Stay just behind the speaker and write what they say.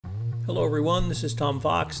Hello everyone, this is Tom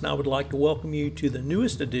Fox, and I would like to welcome you to the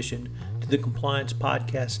newest addition to the Compliance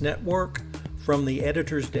Podcast Network, From the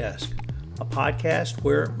Editor's Desk, a podcast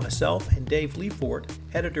where myself and Dave Leefort,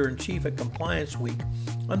 Editor-in-Chief at Compliance Week,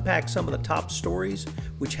 unpack some of the top stories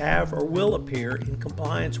which have or will appear in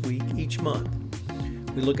Compliance Week each month.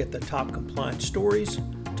 We look at the top compliance stories,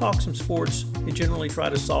 talk some sports, and generally try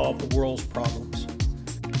to solve the world's problems.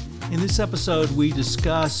 In this episode, we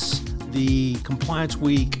discuss the Compliance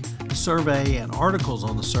Week survey and articles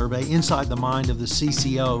on the survey inside the mind of the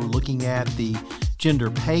CCO, looking at the gender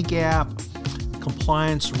pay gap,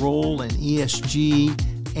 compliance role in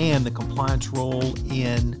ESG, and the compliance role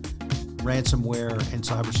in ransomware and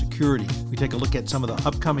cybersecurity. We take a look at some of the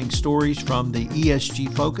upcoming stories from the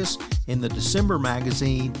ESG Focus in the December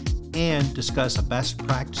magazine and discuss a best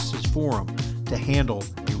practices forum to handle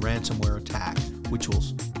a ransomware attack, which will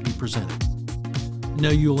be presented. I know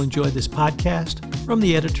you'll enjoy this podcast. From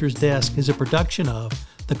the Editor's Desk is a production of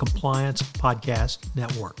the Compliance Podcast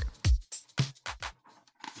Network.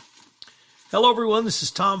 Hello, everyone. This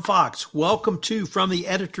is Tom Fox. Welcome to From the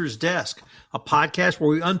Editor's Desk, a podcast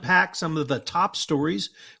where we unpack some of the top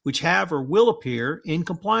stories which have or will appear in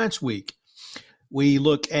Compliance Week. We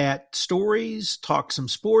look at stories, talk some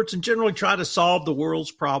sports, and generally try to solve the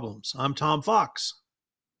world's problems. I'm Tom Fox.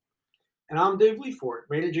 And I'm Dave Leefort,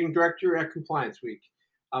 Managing Director at Compliance Week.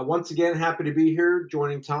 Once again, happy to be here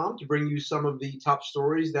joining Tom to bring you some of the top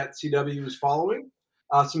stories that CW is following,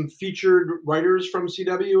 some featured writers from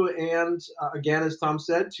CW, and again, as Tom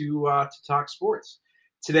said, to talk sports.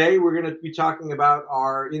 Today, we're going to be talking about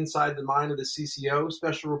our Inside the Mind of the CCO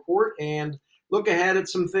special report and look ahead at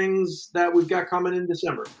some things that we've got coming in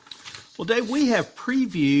December. Well, Dave, we have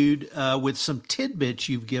previewed with some tidbits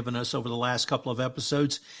you've given us over the last couple of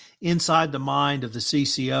episodes inside the mind of the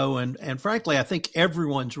CCO. And frankly, I think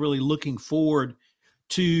everyone's really looking forward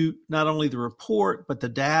to not only the report, but the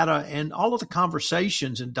data and all of the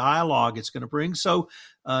conversations and dialogue it's going to bring. So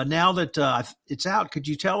now that it's out, could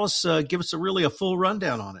you tell us, give us a full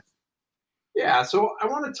rundown on it? Yeah, so I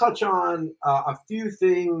want to touch on a few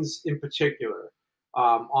things in particular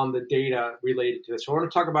on the data related to this. So I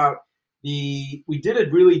want to talk about we did a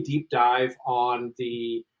really deep dive on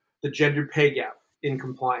the gender pay gap in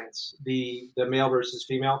compliance, the male versus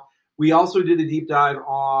female. We also did a deep dive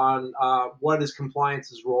on what is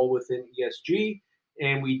compliance's role within ESG,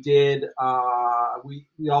 and we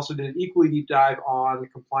also did an equally deep dive on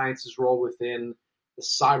compliance's role within the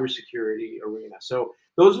cybersecurity arena. So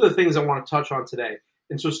those are the things I want to touch on today.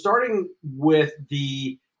 And so starting with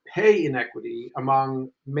the pay inequity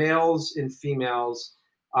among males and females,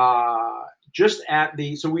 so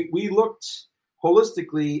we looked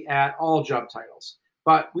holistically at all job titles,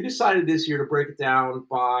 but we decided this year to break it down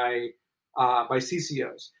by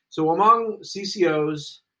CCOs. So among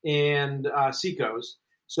CCOs and CCOs,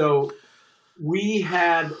 so we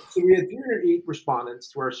had 308 respondents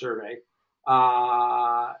to our survey.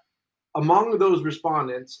 Among those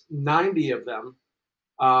respondents, 90 of them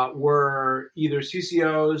were either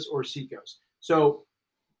CCOs or CCOs. So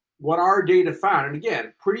what our data found, and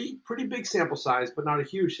again, pretty big sample size, but not a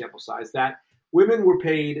huge sample size, that women were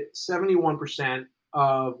paid 71%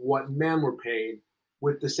 of what men were paid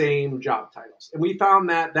with the same job titles. And we found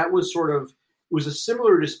that was it was a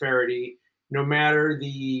similar disparity no matter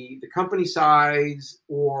the company size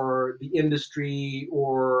or the industry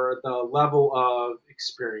or the level of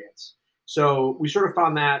experience. So we sort of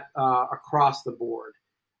found that across the board.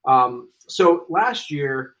 So last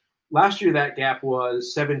year that gap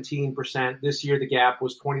was 17%. This year the gap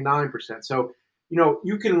was 29%. So,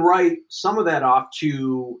 you can write some of that off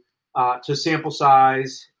to sample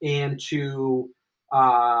size and to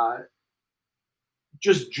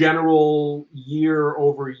just general year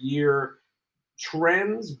over year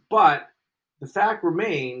trends. But the fact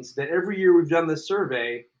remains that every year we've done this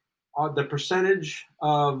survey, the percentage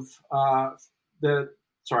of the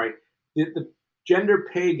gender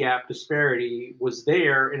pay gap disparity was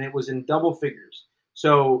there, and it was in double figures.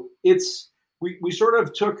 So we sort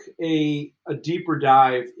of took a deeper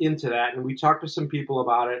dive into that, and we talked to some people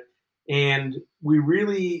about it, and we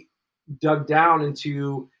really dug down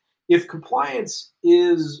into if compliance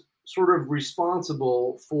is sort of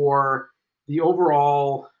responsible for the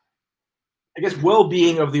overall,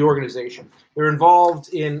 well-being of the organization. They're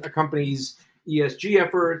involved in a company's ESG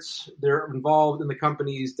efforts. They're involved in the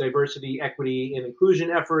company's diversity, equity, and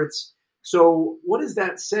inclusion efforts. So what does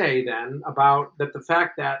that say then about the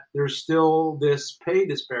fact that there's still this pay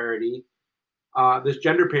disparity, this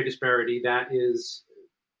gender pay disparity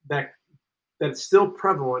that's still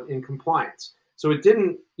prevalent in compliance? So it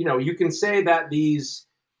didn't, you can say that these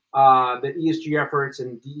that ESG efforts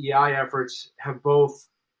and DEI efforts have both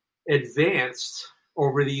advanced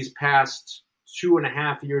over these past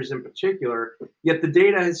 2.5 years in particular, yet the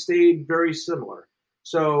data has stayed very similar.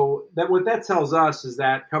 So that what that tells us is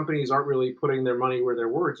that companies aren't really putting their money where their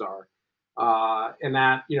words are. And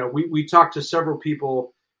that, we talked to several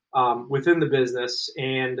people within the business,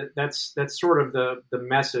 and that's sort of the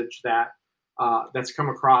message that's come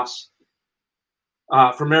across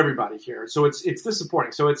from everybody here. So it's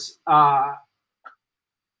disappointing. So it's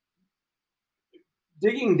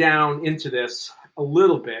digging down into this a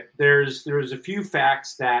little bit. There's a few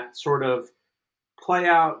facts that sort of play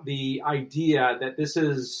out the idea that this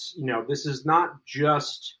is not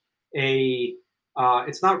just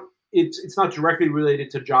it's not directly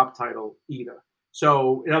related to job title either.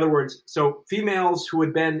 So in other words, females who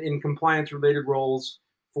had been in compliance related roles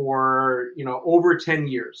for over 10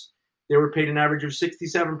 years, they were paid an average of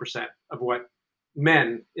 67% of what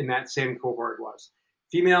men in that same cohort was.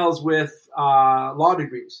 Females with law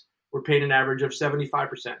degrees were paid an average of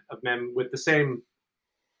 75% of men with the same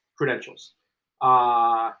credentials.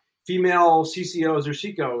 Female CCOs or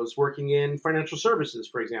CEOs working in financial services,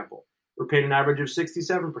 for example, were paid an average of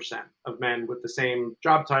 67% of men with the same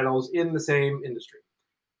job titles in the same industry.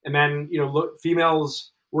 And then,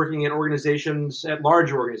 females working in organizations, at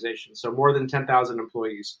large organizations, so more than 10,000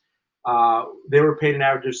 employees, they were paid an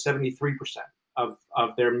average of 73% of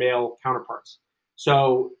their male counterparts.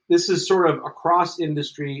 So this is sort of across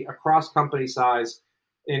industry, across company size,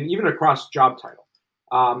 and even across job title.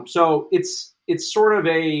 So it's sort of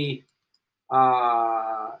a,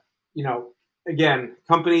 again,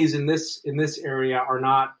 companies in this area are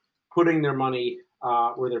not putting their money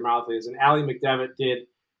where their mouth is. And Allie McDevitt did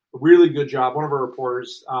a really good job. One of our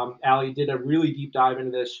reporters, Allie, did a really deep dive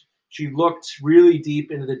into this. She looked really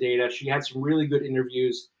deep into the data. She had some really good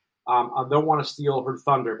interviews. I don't want to steal her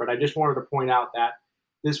thunder, but I just wanted to point out that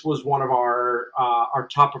this was one of our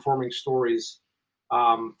top performing stories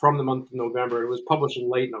from the month of November. It was published in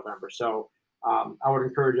late November. So I would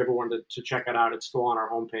encourage everyone to check it out. It's still on our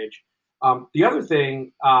homepage. The other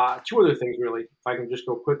thing, two other things really, if I can just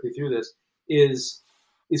go quickly through this, is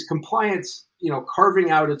compliance,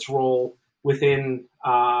 carving out its role within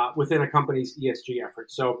a company's ESG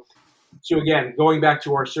efforts. So again, going back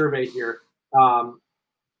to our survey here,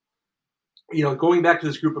 going back to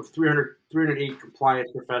this group of 308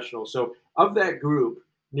 compliance professionals. So of that group,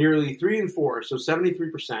 nearly 3 in 4, so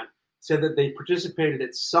 73%, said that they participated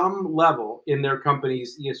at some level in their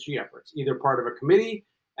company's ESG efforts, either part of a committee,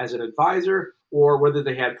 as an advisor, or whether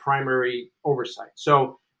they had primary oversight.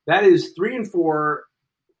 So that is 3 in 4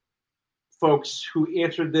 folks who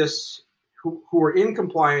answered this, who were in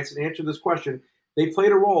compliance and answered this question. They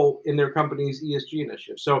played a role in their company's ESG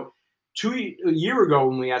initiative. So a year ago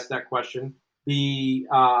when we asked that question,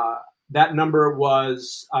 that number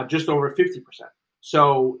was just over 50%.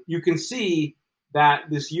 So you can see that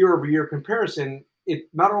this year-over-year comparison, it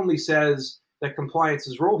not only says that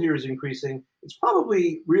compliance's role here is increasing, it's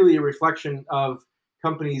probably really a reflection of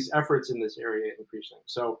companies' efforts in this area increasing.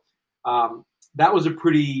 So that was a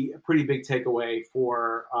pretty big takeaway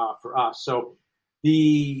for us. So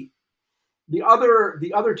the other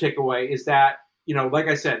takeaway is that, like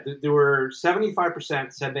I said, there were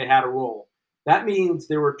 75% said they had a role. That means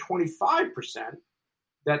there were 25%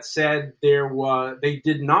 that said they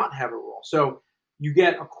did not have a role. So you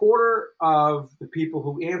get a quarter of the people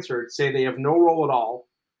who answered say they have no role at all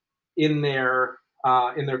in their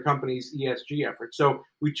company's ESG efforts. So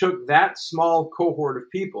we took that small cohort of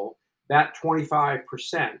people, that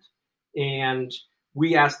 25%, and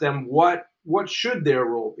we asked them what should their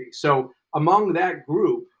role be. So among that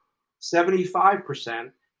group,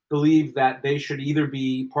 75% believe that they should either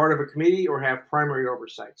be part of a committee or have primary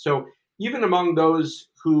oversight. So even among those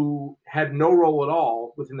who had no role at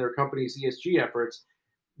all within their company's ESG efforts,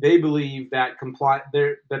 they believe that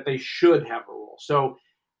that they should have a role. So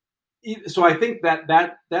I think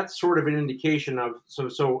that's sort of an indication of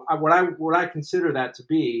what I consider that to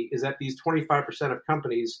be is that these 25% of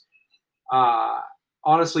companies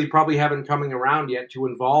honestly probably haven't coming around yet to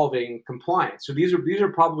involving compliance. So these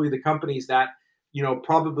are probably the companies that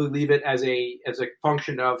probably leave it as a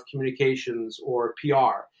function of communications or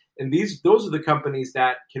PR. And those are the companies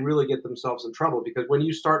that can really get themselves in trouble, because when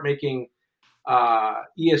you start making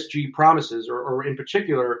ESG promises, or in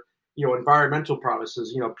particular, environmental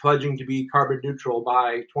promises, pledging to be carbon neutral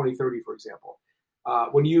by 2030, for example,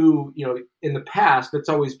 when in the past, that's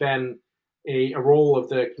always been a role of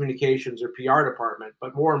the communications or PR department.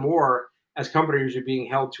 But more and more, as companies are being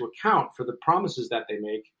held to account for the promises that they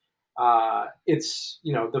make, it's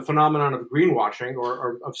the phenomenon of greenwashing,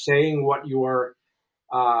 or of saying what your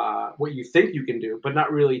what you think you can do, but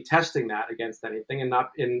not really testing that against anything, and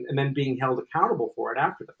then being held accountable for it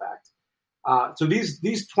after the fact. So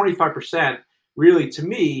these 25%, really, to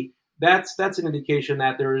me, that's an indication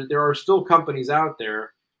that there are still companies out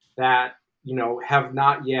there that have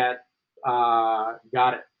not yet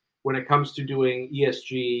got it when it comes to doing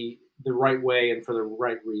ESG the right way and for the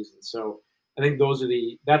right reasons. So I think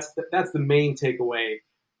that's the main takeaway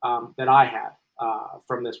that I had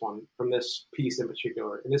from this piece in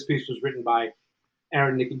particular. And this piece was written by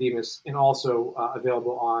Aaron Nicodemus and also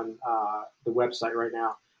available on the website right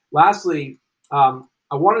now. Lastly, I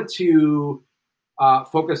wanted to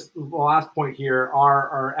focus the last point here.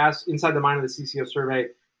 As inside the mind of the CCO survey,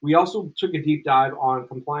 we also took a deep dive on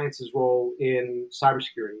compliance's role in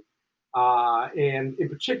cybersecurity, and in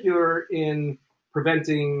particular in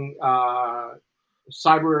preventing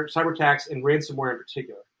cyber attacks and ransomware in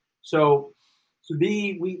particular. So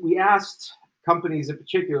we asked companies in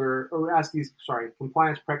particular, or asked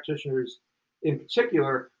compliance practitioners in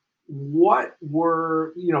particular, what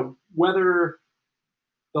were, whether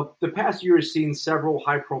the past year has seen several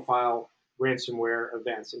high-profile ransomware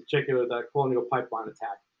events, in particular the Colonial Pipeline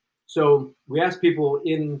attack. So we asked people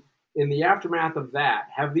in the aftermath of that,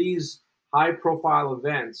 have these high-profile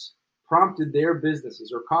events prompted their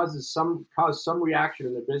businesses or caused some reaction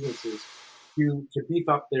in their businesses to beef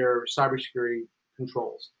up their cybersecurity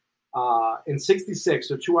controls? And 66,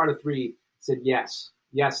 so 2 out of 3 said yes.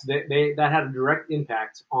 Yes, that had a direct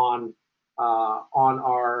impact on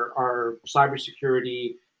our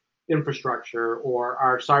cybersecurity infrastructure or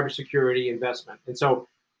our cybersecurity investment. And so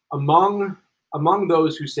among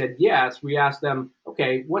those who said yes, we asked them,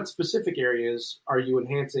 okay, what specific areas are you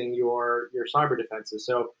enhancing your cyber defenses?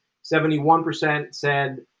 So 71%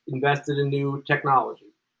 said invested in new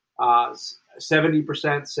technology.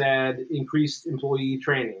 70% said increased employee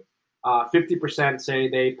training. 50% say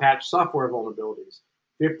they patched software vulnerabilities.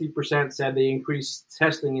 50% said they increased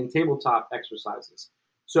testing in tabletop exercises.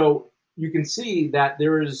 So you can see that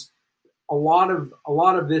there is a lot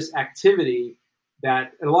of this activity and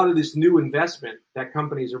a lot of this new investment that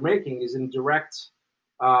companies are making is in direct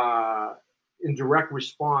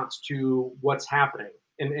response to what's happening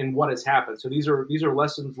and what has happened. So these are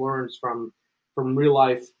lessons learned from real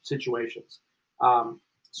life situations.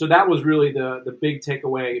 So that was really the big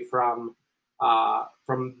takeaway from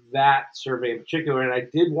that survey in particular. And I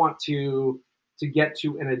did want to get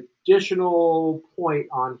to an additional point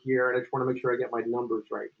on here, and I just want to make sure I get my numbers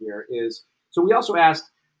right here. So we also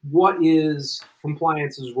asked, what is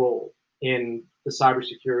compliance's role in the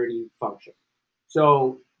cybersecurity function?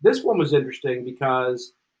 So this one was interesting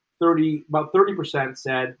because about 30%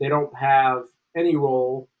 said they don't have any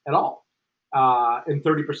role at all, and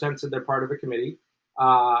 30% said they're part of a committee.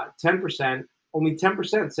 10%, only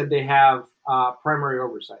 10% said they have primary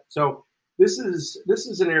oversight. So this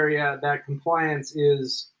is an area that compliance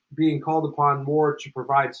is being called upon more to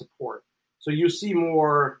provide support. So you see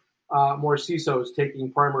more CISOs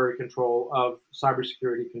taking primary control of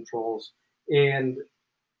cybersecurity controls, and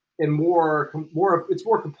more it's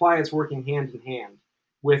more compliance working hand in hand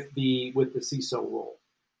with the CISO role.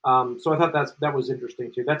 So I thought that was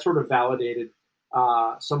interesting too. That sort of validated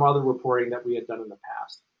some other reporting that we had done in the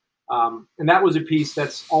past. And that was a piece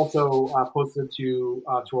that's also posted to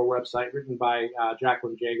our website, written by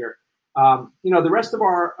Jacqueline Jager. The rest of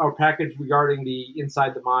our package regarding the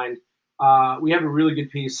Inside the Mind, we have a really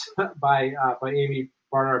good piece by Amy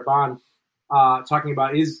Barnard-Bond talking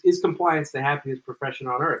about is compliance the happiest profession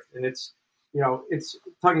on earth? And it's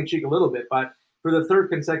tongue in cheek a little bit, but for the third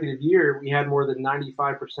consecutive year, we had more than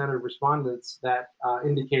 95% of respondents that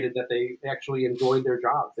indicated that they actually enjoyed their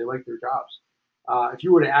jobs. They liked their jobs. If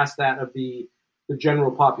you were to ask that of the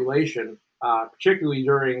general population, particularly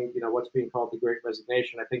during what's being called the Great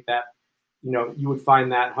Resignation, I think that you would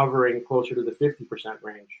find that hovering closer to the 50%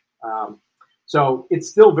 range. So it's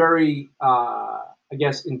still very,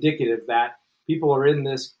 indicative that people are in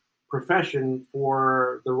this profession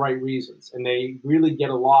for the right reasons, and they really get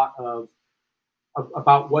a lot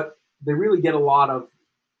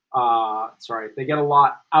they get a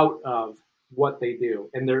lot out of what they do,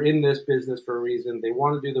 and they're in this business for a reason. They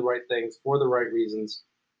want to do the right things for the right reasons,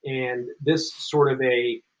 and this sort of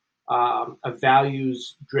a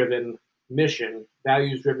values-driven mission,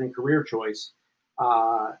 values-driven career choice,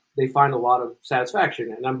 they find a lot of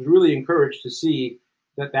satisfaction. And I'm really encouraged to see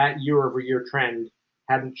that year-over-year trend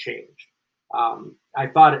hadn't changed. I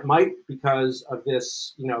thought it might because of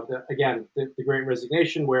this, the Great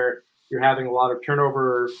Resignation, where you're having a lot of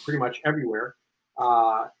turnover pretty much everywhere.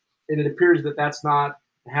 And it appears that that's not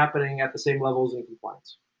happening at the same levels in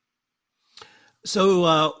compliance.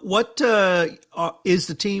 So, what is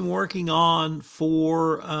the team working on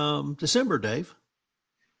for December, Dave?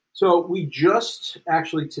 So we just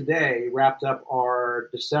actually today wrapped up our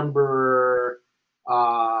December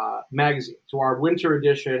magazine. So our winter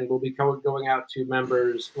edition will be going out to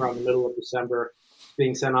members around the middle of December. It's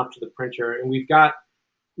being sent off to the printer, and we've got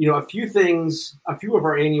a few things, a few of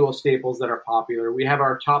our annual staples that are popular. We have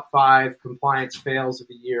our top 5 compliance fails of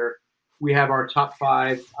the year. We have our top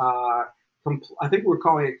 5. I think we're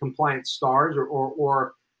calling it compliance stars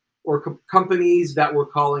or companies that we're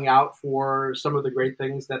calling out for some of the great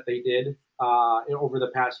things that they did over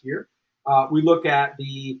the past year. We look at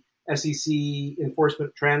the SEC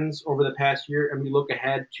enforcement trends over the past year, and we look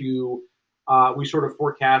ahead to, we sort of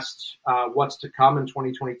forecast what's to come in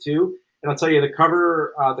 2022. And I'll tell you, the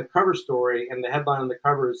cover story and the headline on the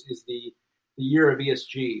covers is the year of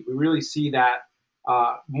ESG. We really see that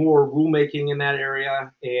more rulemaking in that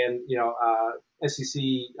area, and SEC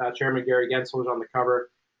Chairman Gary Gensler is on the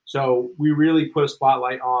cover. So we really put a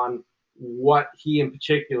spotlight on what he in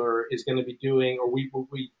particular is going to be doing, or we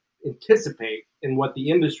anticipate, and what the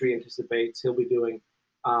industry anticipates he'll be doing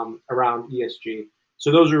around ESG.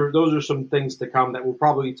 So those are some things to come that we'll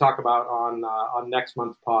probably talk about on next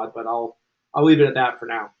month's pod. But I'll leave it at that for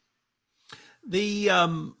now.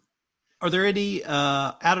 Are there any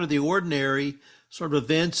out of the ordinary sort of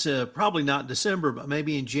events, probably not in December, but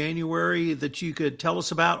maybe in January, that you could tell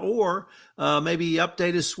us about, or maybe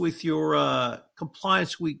update us with your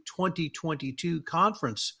Compliance Week 2022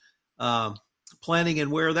 conference planning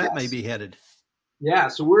and where that may be headed? Yeah,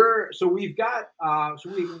 we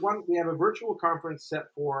have a virtual conference set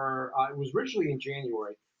for. It was originally in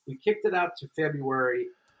January. We kicked it out to February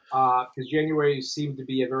because January seemed to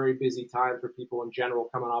be a very busy time for people in general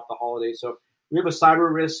coming off the holidays. So we have a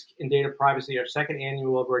cyber risk and data privacy, our second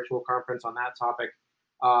annual virtual conference on that topic,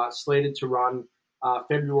 slated to run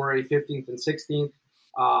February 15th and 16th,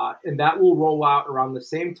 and that will roll out around the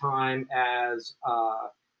same time as.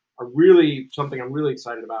 Something I'm really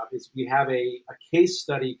excited about is we have a case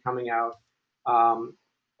study coming out,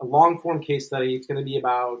 a long form case study. It's going to be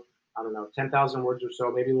about, 10,000 words or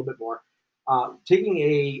so, maybe a little bit more, taking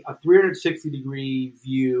a 360-degree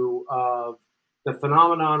view of the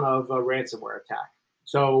phenomenon of a ransomware attack.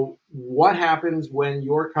 So what happens when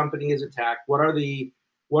your company is attacked? What are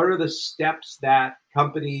the steps that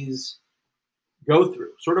companies go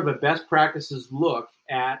through? Sort of a best practices look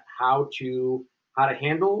at how to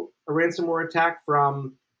handle a ransomware attack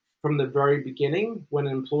from the very beginning, when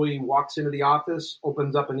an employee walks into the office,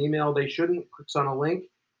 opens up an email they shouldn't, clicks on a link,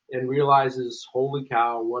 and realizes, holy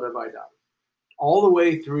cow, what have I done? All the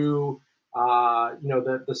way through,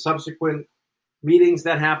 the subsequent meetings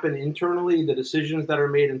that happen internally, the decisions that are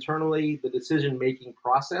made internally, the decision-making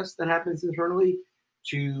process that happens internally,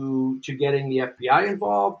 to getting the FBI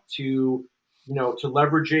involved, to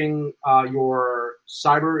leveraging your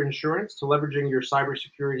cyber insurance, to leveraging your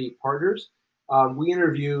cybersecurity partners. We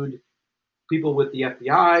interviewed people with the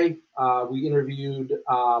FBI. We interviewed,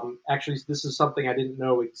 actually, this is something I didn't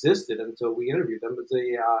know existed until we interviewed them. It's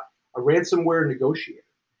a ransomware negotiator.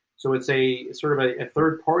 So it's a sort of a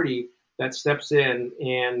third party that steps in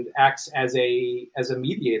and acts as a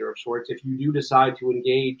mediator of sorts if you do decide to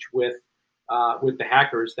engage with the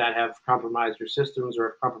hackers that have compromised your systems or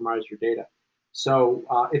have compromised your data. So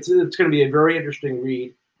it's going to be a very interesting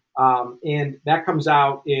read. And that comes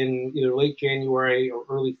out in either late January or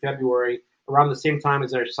early February, around the same time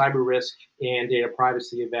as our cyber risk and data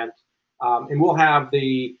privacy event. And we'll have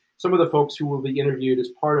some of the folks who will be interviewed as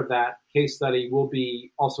part of that case study will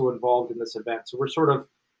be also involved in this event. So we're sort of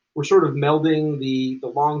melding the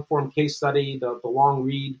long form case study, the long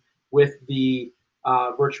read, with the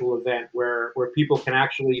virtual event where people can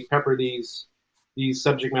actually pepper these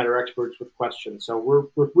subject matter experts with questions. So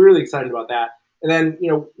we're really excited about that. And then,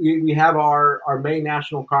 we have our May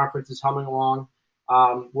national conference is humming along.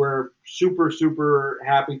 We're super, super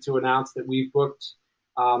happy to announce that we've booked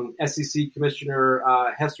SEC Commissioner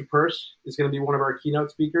Hester Peirce is going to be one of our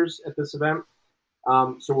keynote speakers at this event.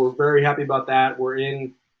 So we're very happy about that. We're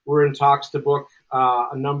in talks to book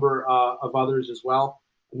a number of others as well.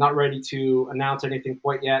 I'm not ready to announce anything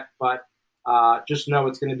quite yet, but just know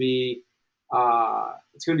it's going to be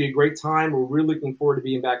a great time. We're really looking forward to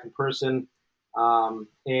being back in person.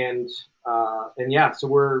 And yeah, so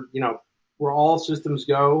we're all systems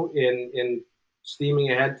go in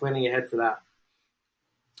steaming ahead, planning ahead for that.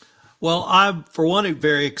 Well, I'm, for one,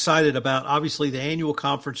 very excited about, obviously, the annual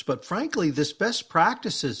conference, but frankly, this best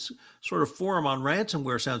practices sort of forum on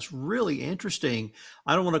ransomware sounds really interesting.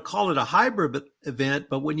 I don't want to call it a hybrid event,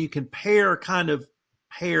 but when you can pair PA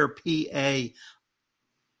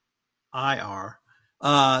IR.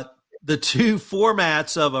 The two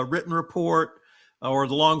formats of a written report or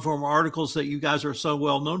the long form articles that you guys are so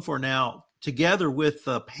well known for now, together with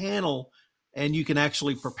the panel, and you can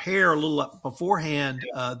actually prepare a little beforehand.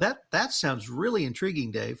 That sounds really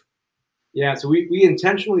intriguing, Dave. Yeah, so we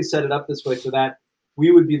intentionally set it up this way so that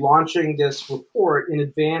we would be launching this report in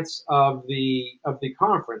advance of the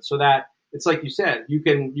conference, so that it's like you said, you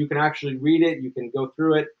can actually read it, you can go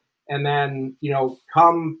through it, and then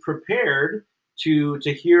come prepared to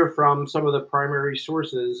hear from some of the primary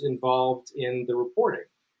sources involved in the reporting.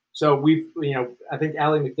 So I think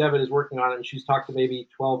Allie McDevitt is working on it, and she's talked to maybe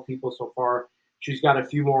 12 people so far. She's got a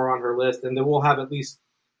few more on her list, and then we'll have at least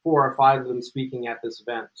 4 or 5 of them speaking at this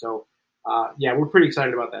event. So, we're pretty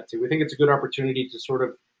excited about that too. We think it's a good opportunity to sort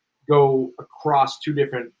of go across 2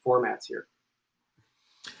 different formats here.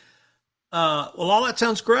 Well, all that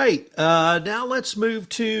sounds great. Now let's move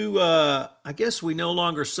to, I guess we no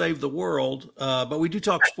longer save the world, but we do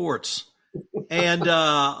talk sports. And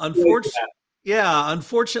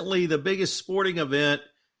unfortunately, the biggest sporting event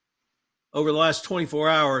over the last 24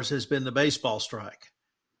 hours has been the baseball strike.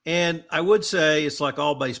 And I would say it's like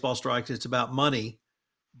all baseball strikes, it's about money.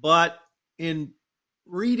 But in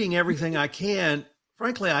reading everything I can,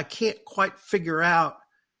 frankly, I can't quite figure out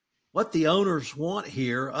what the owners want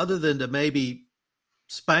here other than to maybe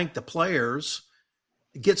spank the players,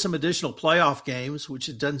 get some additional playoff games, which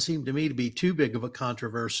it doesn't seem to me to be too big of a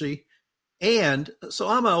controversy. And so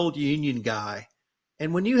I'm an old union guy.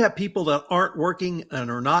 And when you have people that aren't working and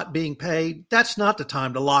are not being paid, that's not the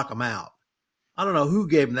time to lock them out. I don't know who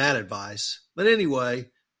gave them that advice. But anyway,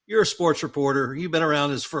 you're a sports reporter. You've been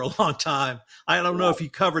around this for a long time. I don't know if you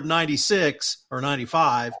covered 96 or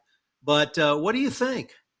 95, but what do you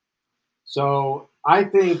think? So I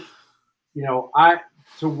think,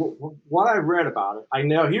 what I read about it, I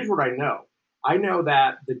know, here's what I know. I know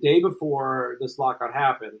that the day before this lockout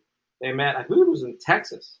happened, they met, I believe it was in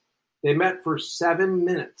Texas. They met for 7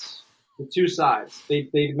 minutes, the two sides. They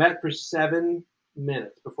met for 7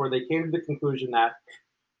 minutes before they came to the conclusion that,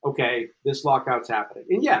 okay, this lockout's happening.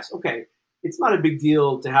 And yes, okay, it's not a big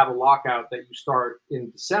deal to have a lockout that you start in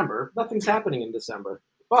December. Nothing's happening in December.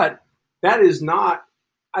 But that is not,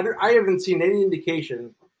 I haven't seen any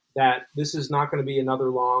indication that this is not going to be another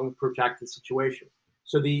long, protracted situation.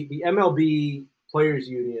 So the MLB Players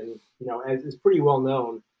Union, as is pretty well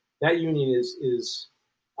known, that union is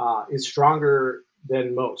stronger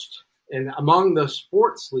than most. And among the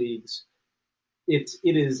sports leagues, it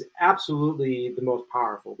is absolutely the most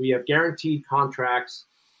powerful. We have guaranteed contracts.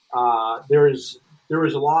 There is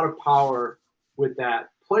a lot of power with that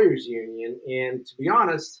players union. And to be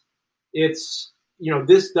honest, it's,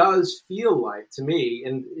 this does feel like to me,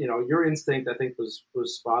 and, your instinct, I think, was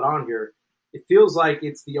spot on here. It feels like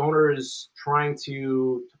it's the owners trying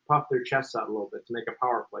to puff their chests out a little bit to make a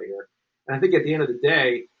power play here. And I think at the end of the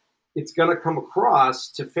day, it's going to come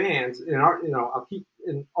across to fans, and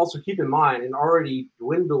also keep in mind an already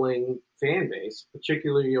dwindling fan base,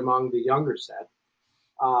 particularly among the younger set.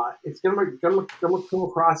 It's going to come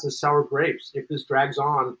across as sour grapes if this drags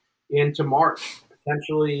on into March,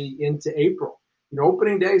 potentially into April.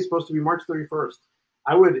 Opening day is supposed to be March 31st.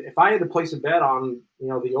 If I had to place a bet on,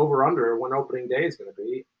 the over/under when opening day is going to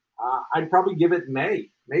be, I'd probably give it May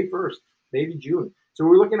 1st, maybe June. So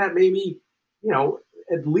we're looking at maybe,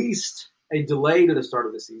 at least a delay to the start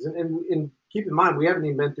of the season. And keep in mind, we haven't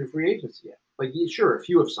even been through free agency yet. Like, sure, a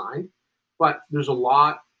few have signed, but there's a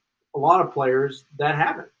lot of players that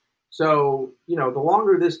haven't. So, the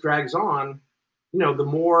longer this drags on, the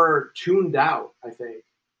more tuned out, I think,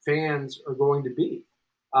 fans are going to be,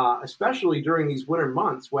 especially during these winter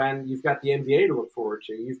months when you've got the NBA to look forward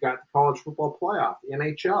to. You've got the college football playoff, the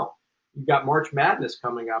NHL. You've got March Madness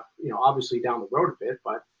coming up, obviously down the road a bit,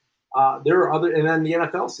 but there are and then the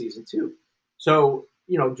NFL season too. So,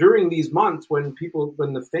 during these months when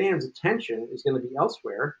the fans' attention is going to be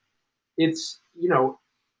elsewhere, it's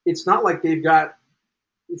not like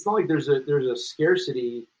there's a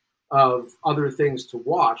scarcity of other things to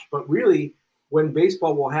watch, but really when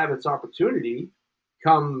baseball will have its opportunity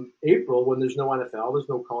come April, when there's no NFL, there's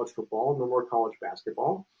no college football, no more college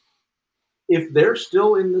basketball. If they're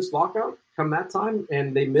still in this lockout come that time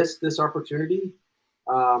and they miss this opportunity,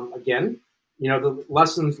 again, the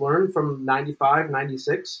lessons learned from 95,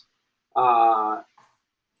 96,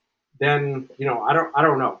 then, I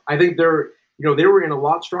don't know. I think they were in a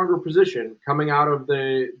lot stronger position coming out of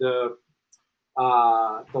the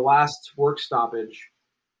last work stoppage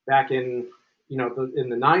back in the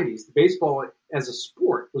 90s. The baseball as a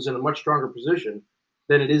sport was in a much stronger position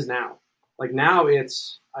than it is now. Like now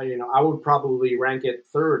it's, I would probably rank it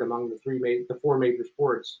third among the 4 major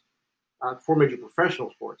sports four major professional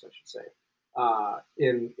sports, I should say,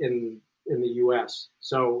 in the U.S.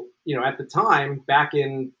 So, at the time, back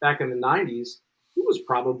in the 90s, it was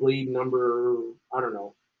probably number, I don't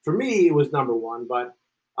know. For me, it was number one, but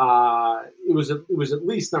it was at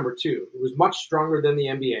least number two. It was much stronger than the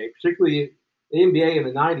NBA, particularly the NBA in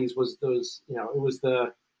the 90s was those, it was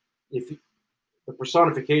the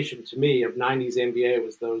personification to me of 90s NBA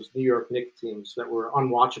was those New York Knicks teams that were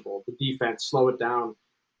unwatchable. The defense, slow it down,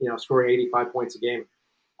 scoring 85 points a game.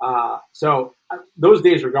 So those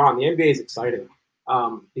days are gone. The NBA is exciting.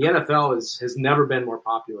 The NFL has never been more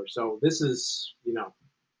popular. So this is,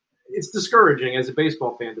 it's discouraging as a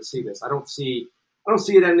baseball fan to see this. I don't see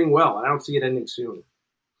it ending well. I don't see it ending soon.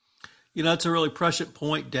 It's a really prescient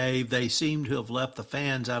point, Dave. They seem to have left the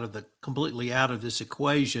fans completely out of this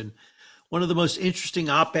equation. One of the most interesting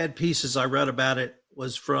op-ed pieces I read about it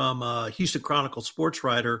was from a Houston Chronicle sports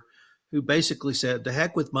writer who basically said, "To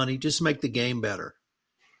heck with money, just make the game better."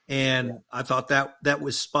 And yeah. I thought that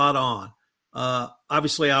was spot on.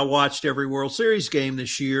 Obviously, I watched every World Series game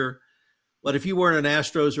this year, but if you weren't an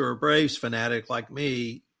Astros or a Braves fanatic like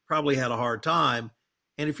me, probably had a hard time.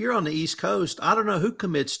 And if you're on the East Coast, I don't know who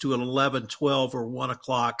commits to an 11, 12, or 1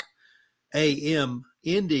 o'clock a.m.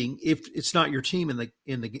 ending if it's not your team in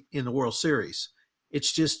the World Series.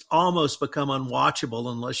 It's just almost become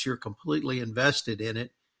unwatchable unless you're completely invested in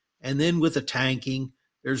it. And then with the tanking,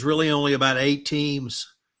 there's really only about 8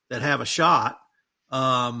 teams that have a shot.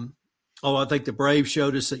 I think the Braves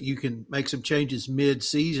showed us that you can make some changes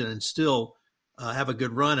mid-season and still have a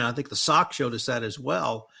good run. And I think the Sox showed us that as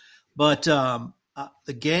well. But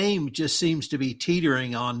the game just seems to be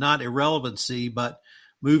teetering on not irrelevancy, but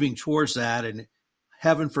moving towards that. And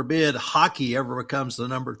heaven forbid hockey ever becomes the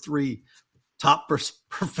number 3 top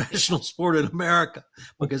professional sport in America,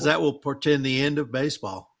 because that will portend the end of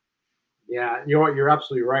baseball. Yeah, you're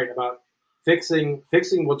absolutely right about fixing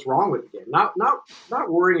what's wrong with the game.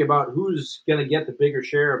 Not worrying about who's going to get the bigger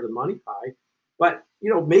share of the money pie, but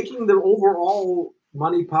making the overall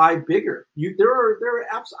money pie bigger.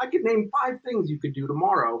 I could name 5 things you could do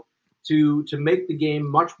tomorrow to make the game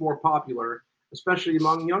much more popular, especially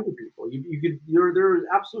among younger people. There are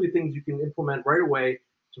absolutely things you can implement right away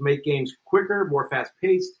to make games quicker, more fast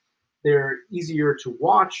paced. They're easier to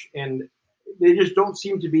watch, and they just don't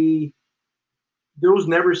seem to be. Those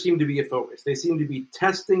never seem to be a focus. They seem to be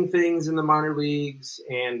testing things in the minor leagues,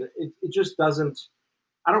 and it just doesn't.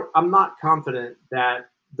 I'm not confident that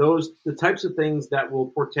the types of things that will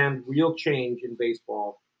portend real change in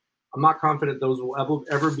baseball. I'm not confident those will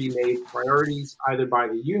ever be made priorities either by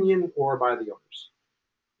the union or by the owners.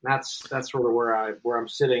 That's sort of where I'm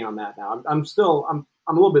sitting on that now. I'm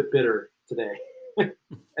a little bit bitter today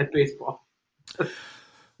at baseball.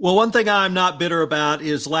 Well, one thing I'm not bitter about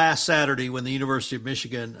is last Saturday when the University of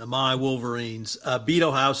Michigan, my Wolverines, beat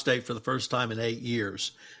Ohio State for the first time in 8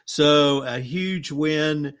 years. So a huge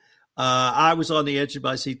win. I was on the edge of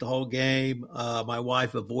my seat the whole game. My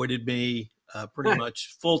wife avoided me pretty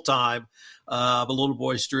much full time. I'm a little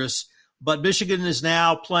boisterous. But Michigan is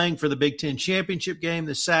now playing for the Big Ten championship game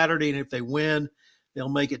this Saturday, and if they win, they'll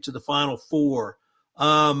make it to the Final Four.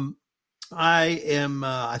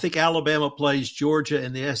 I think Alabama plays Georgia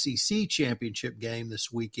in the SEC championship game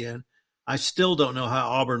this weekend. I still don't know how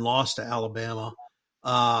Auburn lost to Alabama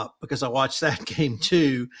because I watched that game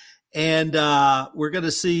too. And we're going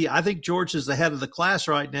to see, I think Georgia's the head of the class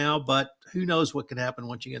right now, but who knows what can happen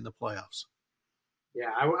once you get in the playoffs.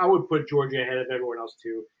 Yeah, I would put Georgia ahead of everyone else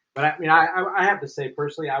too. But I mean, I have to say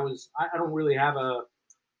personally, I don't really have a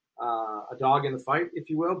dog in the fight, if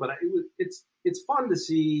you will. But it's fun to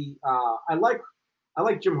see. I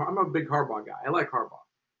like Jim. I'm a big Harbaugh guy. I like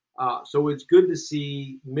Harbaugh. So it's good to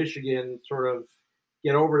see Michigan sort of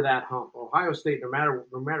get over that hump. Ohio State, no matter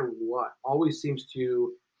what, always seems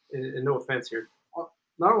to, and no offense here,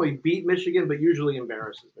 not only beat Michigan but usually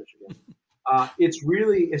embarrasses Michigan. It's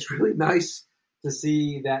really nice to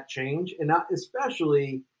see that change, and not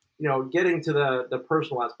especially getting to the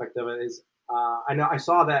personal aspect of it is. I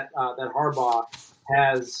saw that Harbaugh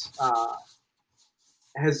has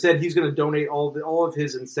said he's going to donate all of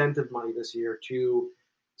his incentive money this year to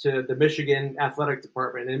the Michigan athletic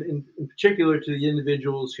department, and in particular to the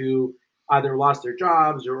individuals who either lost their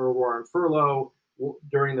jobs or were on furlough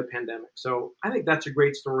during the pandemic. So I think that's a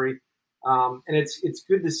great story, and it's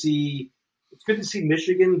good to see. It's good to see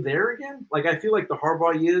Michigan there again. Like I feel like the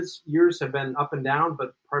Harbaugh years have been up and down,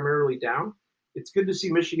 but primarily down. It's good to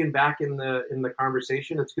see Michigan back in the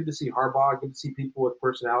conversation. It's good to see Harbaugh. Good to see people with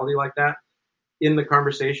personality like that in the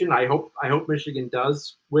conversation. I hope Michigan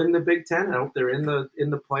does win the Big Ten. I hope they're in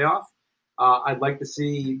the playoff. I'd like to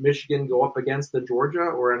see Michigan go up against the Georgia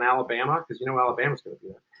or an Alabama, because Alabama's going to be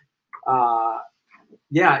there.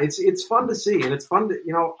 Yeah, it's fun to see, and it's fun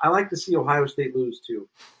to I like to see Ohio State lose too.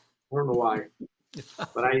 I don't know why,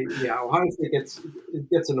 but Ohio State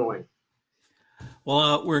gets annoying.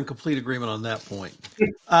 Well, we're in complete agreement on that point.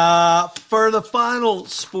 For the final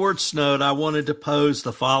sports note, I wanted to pose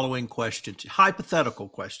the following question, hypothetical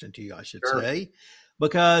question to you, I should say,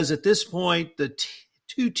 because at this point, the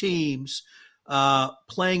two teams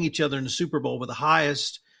playing each other in the Super Bowl with the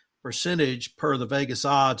highest percentage per the Vegas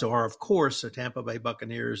odds are, of course, the Tampa Bay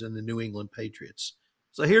Buccaneers and the New England Patriots.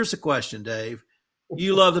 So here's the question, Dave.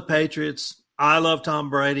 You love the Patriots. I love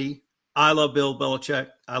Tom Brady. I love Bill Belichick.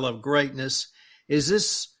 I love greatness. Is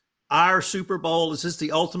this our Super Bowl? Is this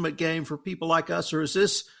the ultimate game for people like us, or is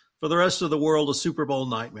this, for the rest of the world, a Super Bowl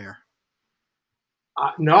nightmare?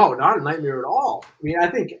 No, not a nightmare at all. I mean, I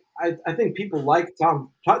think people like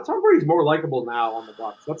Tom Brady's more likable now on the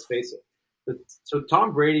Bucs. Let's face it. So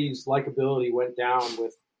Tom Brady's likability went down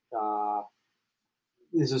with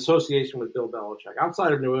his association with Bill Belichick.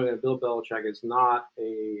 Outside of New England, Bill Belichick is not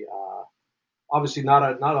obviously not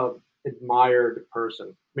a admired person.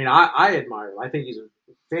 I mean, I admire him. I think he's a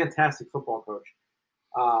fantastic football coach.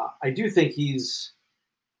 I do think his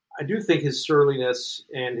surliness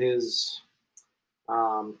and his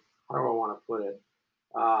how do I want to put it?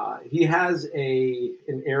 He has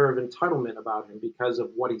an air of entitlement about him because of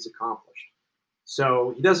what he's accomplished.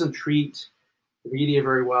 So he doesn't treat the media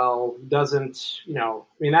very well. He doesn't,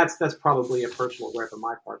 that's probably a personal gripe on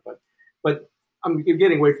my part. But I'm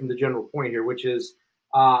getting away from the general point here, which is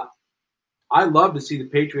I love to see the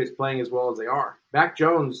Patriots playing as well as they are. Mac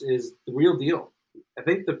Jones is the real deal. I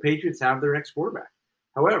think the Patriots have their next quarterback.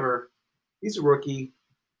 However, he's a rookie.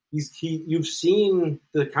 You've seen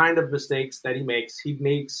the kind of mistakes that he makes. He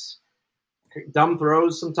makes dumb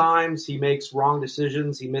throws sometimes. He makes wrong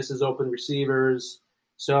decisions. He misses open receivers.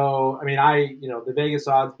 So, I mean, the Vegas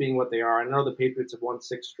odds being what they are, I know the Patriots have won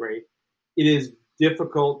 6 straight. It is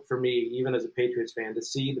difficult for me, even as a Patriots fan, to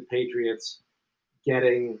see the Patriots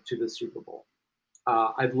getting to the Super Bowl.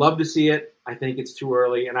 I'd love to see it. I think it's too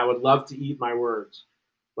early, and I would love to eat my words,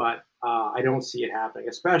 but I don't see it happening,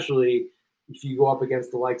 especially if you go up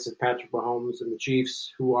against the likes of Patrick Mahomes and the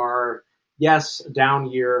Chiefs, who are, yes, a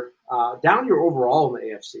down year overall in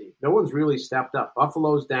the AFC. No one's really stepped up.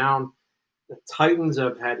 Buffalo's down. The Titans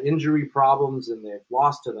have had injury problems, and they've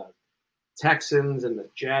lost to the Texans and the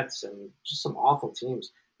Jets and just some awful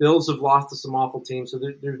teams. Bills have lost to some awful teams. So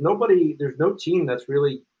there's no team that's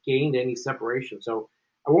really gained any separation. So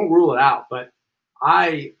I won't rule it out, but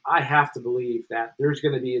I have to believe that there's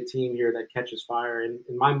going to be a team here that catches fire, and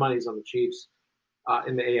my money's on the Chiefs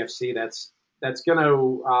in the AFC. That's going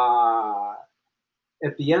to,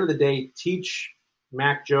 at the end of the day, teach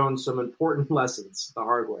Mac Jones some important lessons the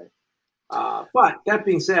hard way. But that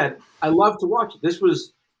being said, I love to watch it. This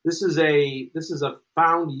is a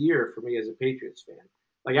found year for me as a Patriots fan.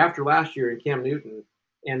 Like after last year in Cam Newton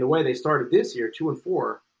and the way they started this year,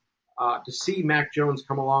 2-4. To see Mac Jones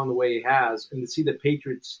come along the way he has, and to see the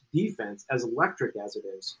Patriots defense as electric as it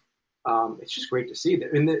is, it's just great to see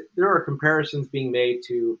that. And there are comparisons being made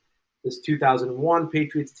to this 2001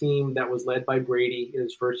 Patriots team that was led by Brady in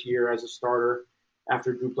his first year as a starter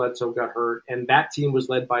after Drew Bledsoe got hurt. And that team was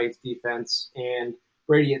led by its defense. And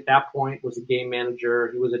Brady at that point was a game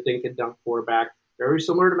manager. He was a dink and dunk quarterback, very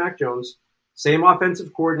similar to Mac Jones. Same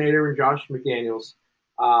offensive coordinator in Josh McDaniels.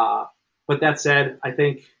 But that said, I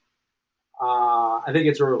think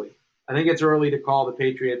it's early. I think it's early to call the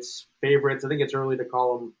Patriots favorites. I think it's early to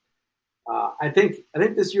call them. I think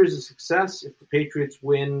this year's a success if the Patriots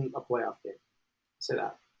win a playoff game. I'll say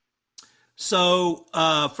that. So,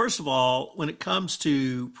 first of all, when it comes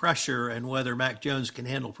to pressure and whether Mac Jones can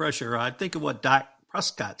handle pressure, I think of what Dak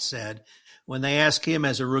Prescott said when they asked him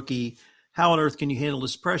as a rookie, how on earth can you handle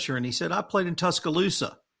this pressure? And he said, I played in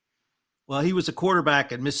Tuscaloosa. Well, he was a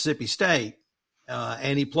quarterback at Mississippi State.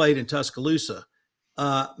 And he played in Tuscaloosa.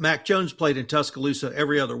 Mac Jones played in Tuscaloosa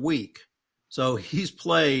every other week. So he's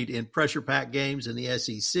played in pressure-packed games in the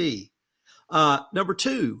SEC. Number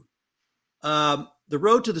two, the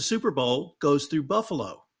road to the Super Bowl goes through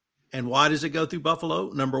Buffalo. And why does it go through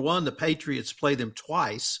Buffalo? Number one, the Patriots play them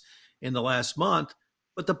twice in the last month,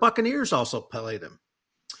 but the Buccaneers also play them.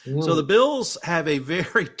 So the Bills have a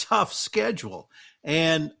very tough schedule.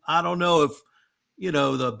 And I don't know if,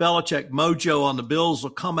 the Belichick mojo on the Bills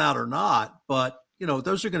will come out or not, but,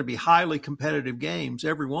 those are going to be highly competitive games,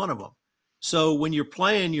 every one of them. So when you're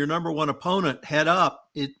playing your number one opponent head up,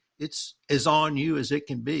 it's as on you as it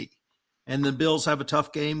can be. And the Bills have a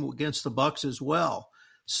tough game against the Bucs as well.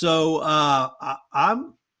 So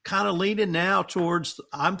I'm kind of leaning now towards,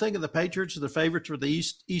 I'm thinking the Patriots are the favorites for the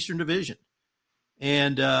Eastern Division.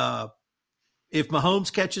 And if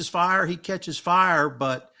Mahomes catches fire, he catches fire.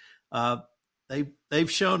 But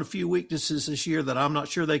they've shown a few weaknesses this year that I'm not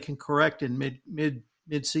sure they can correct in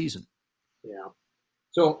mid season. Yeah.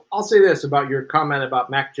 So I'll say this about your comment about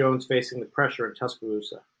Mac Jones facing the pressure in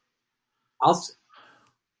Tuscaloosa.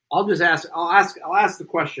 I'll just ask. I'll ask the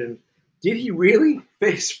question: did he really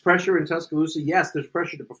face pressure in Tuscaloosa? Yes, there's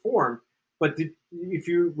pressure to perform, but if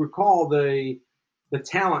you recall, the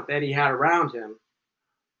talent that he had around him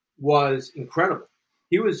was incredible.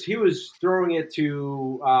 He was throwing it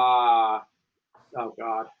to oh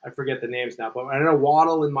God, I forget the names now, but I know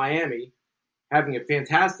Waddle in Miami having a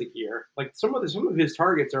fantastic year. Like some of his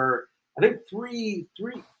targets are, I think three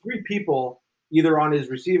people either on his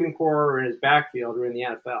receiving core or in his backfield or in the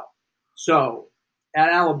NFL. So at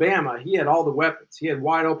Alabama, he had all the weapons. He had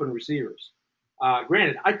wide open receivers.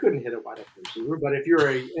 Granted, I couldn't hit a wide open receiver, but if you're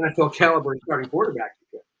a NFL caliber starting quarterback, you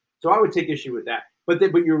could. So I would take issue with that. But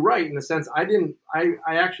you're right in the sense I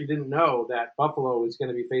actually didn't know that Buffalo was going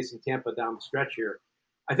to be facing Tampa down the stretch here.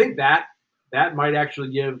 I think that might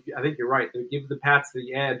actually give. I think you're right. They give the Pats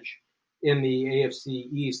the edge in the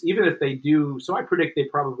AFC East, even if they do. So I predict they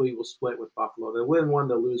probably will split with Buffalo. They'll win one,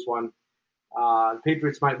 they'll lose one. The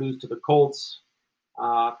Patriots might lose to the Colts.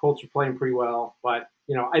 Colts are playing pretty well, but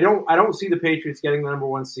I don't see the Patriots getting the number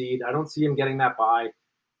one seed. I don't see them getting that bye.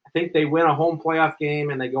 I think they win a home playoff game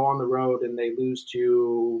and they go on the road and they lose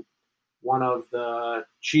to one of the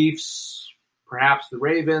Chiefs, perhaps the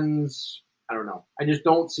Ravens. I don't know. I just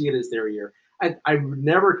don't see it as their year. I would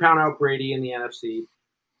never count out Brady in the NFC,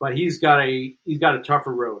 but he's got a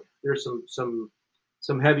tougher road. There's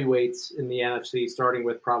some heavyweights in the NFC, starting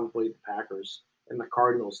with probably the Packers and the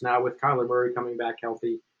Cardinals. Now with Kyler Murray coming back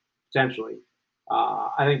healthy, potentially,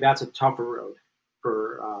 I think that's a tougher road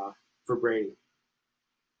for Brady.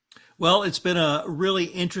 Well, it's been a really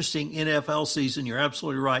interesting NFL season. You're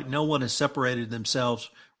absolutely right. No one has separated themselves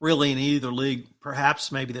really in either league.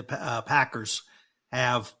 Perhaps maybe the Packers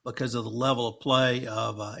have because of the level of play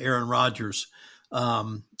of Aaron Rodgers.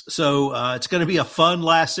 So it's going to be a fun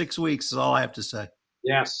last 6 weeks is all I have to say.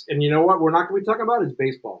 Yes. And you know what we're not going to be talking about is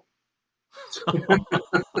baseball.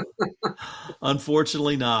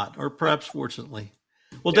 Unfortunately not, or perhaps fortunately.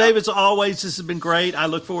 Well, yeah. Dave, as always, this has been great. I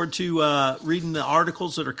look forward to reading the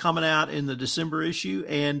articles that are coming out in the December issue,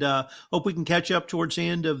 and hope we can catch up towards the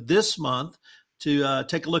end of this month to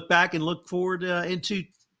take a look back and look forward into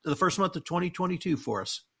the first month of 2022 for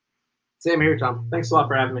us. Same here, Tom. Thanks a lot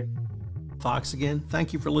for having me. Fox again,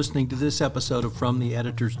 thank you for listening to this episode of From the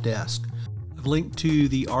Editor's Desk. I've linked to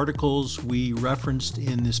the articles we referenced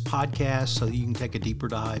in this podcast so that you can take a deeper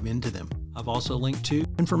dive into them. I've also linked to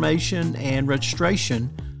information and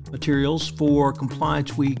registration materials for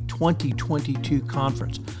Compliance Week 2022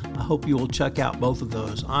 conference. I hope you will check out both of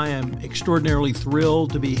those. I am extraordinarily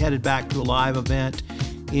thrilled to be headed back to a live event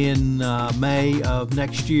in May of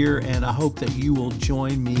next year, and I hope that you will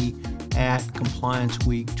join me at Compliance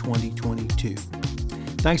Week 2022.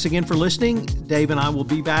 Thanks again for listening. Dave and I will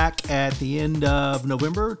be back at the end of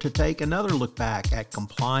November to take another look back at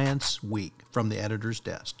Compliance Week from the Editor's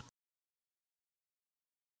Desk.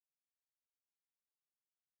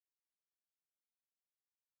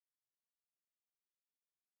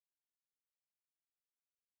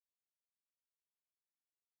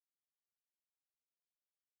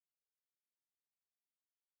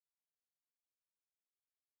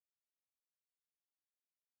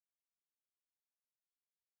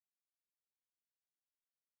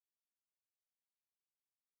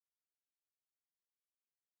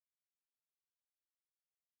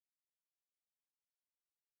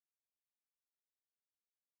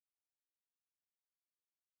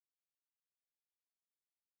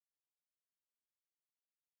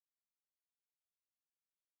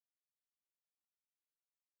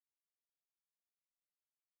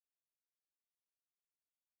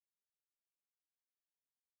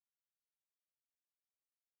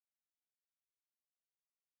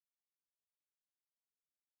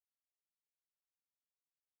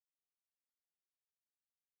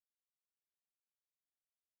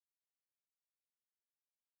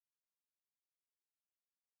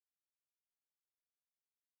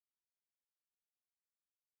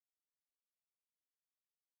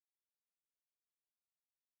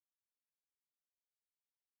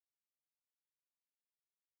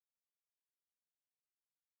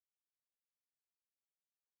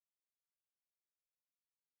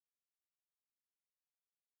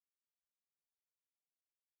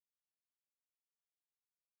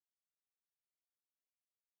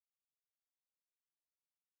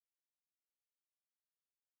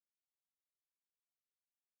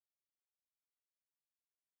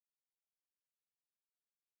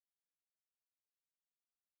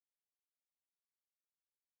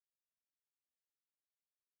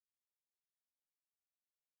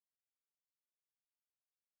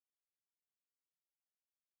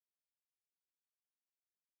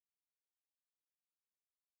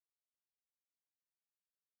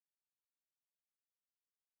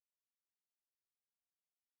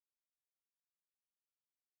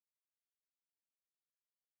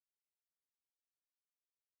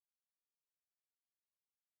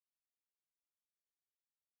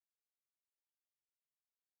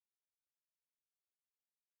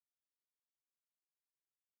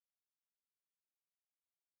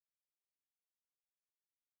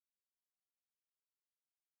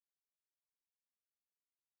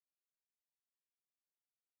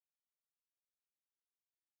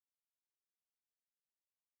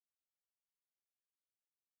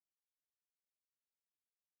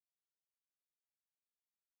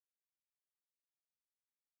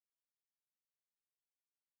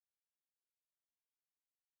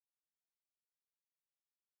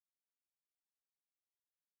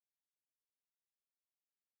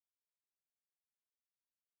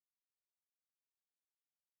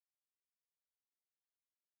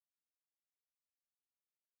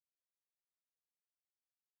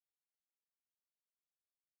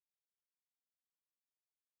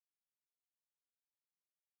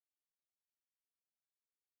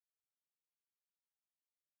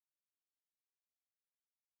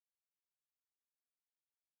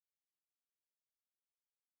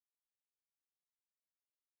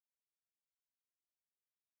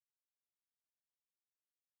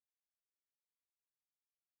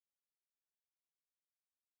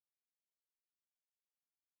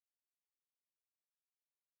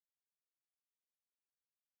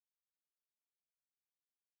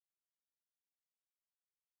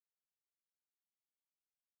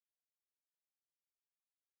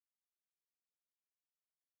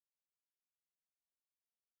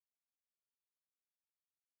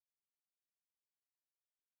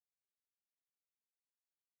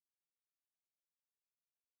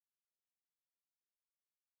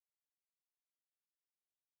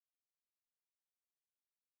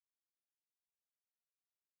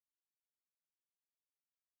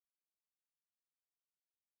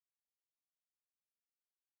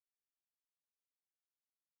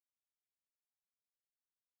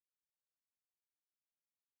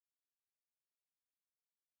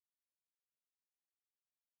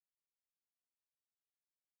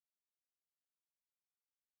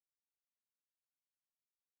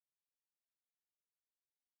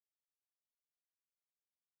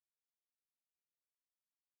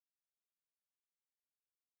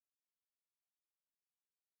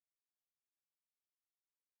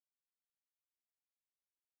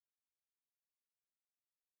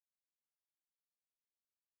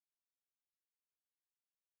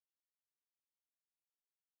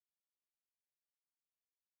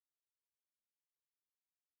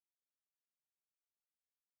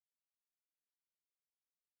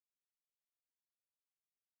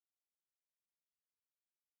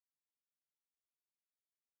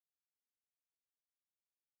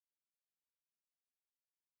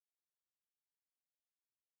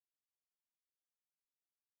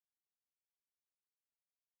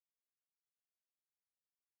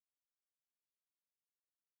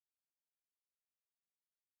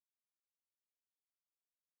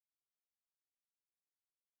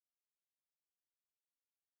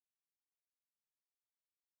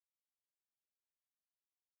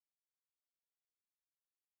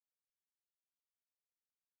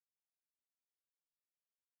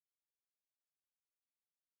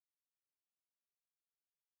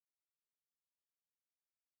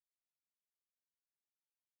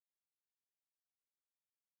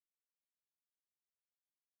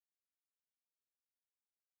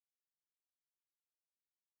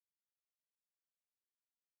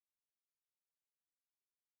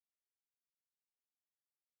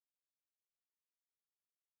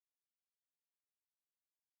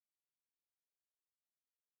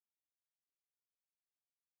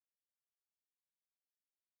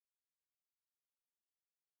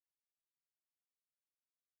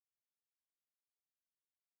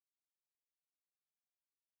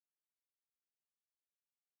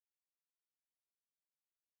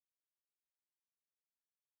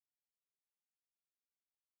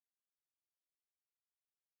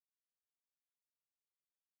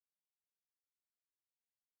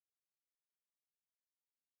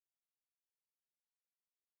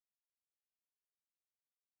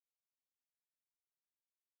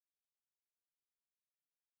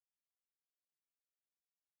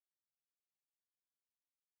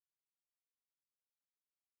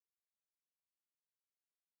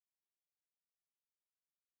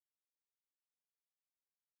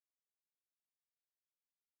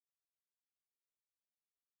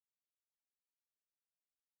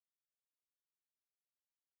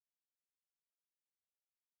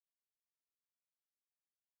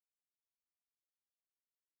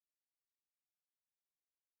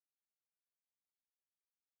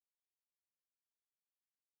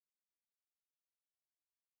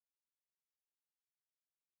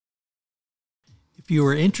 If you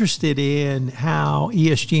are interested in how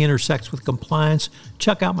ESG intersects with compliance,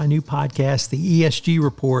 check out my new podcast, The ESG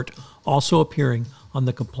Report, also appearing on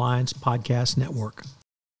the Compliance Podcast Network.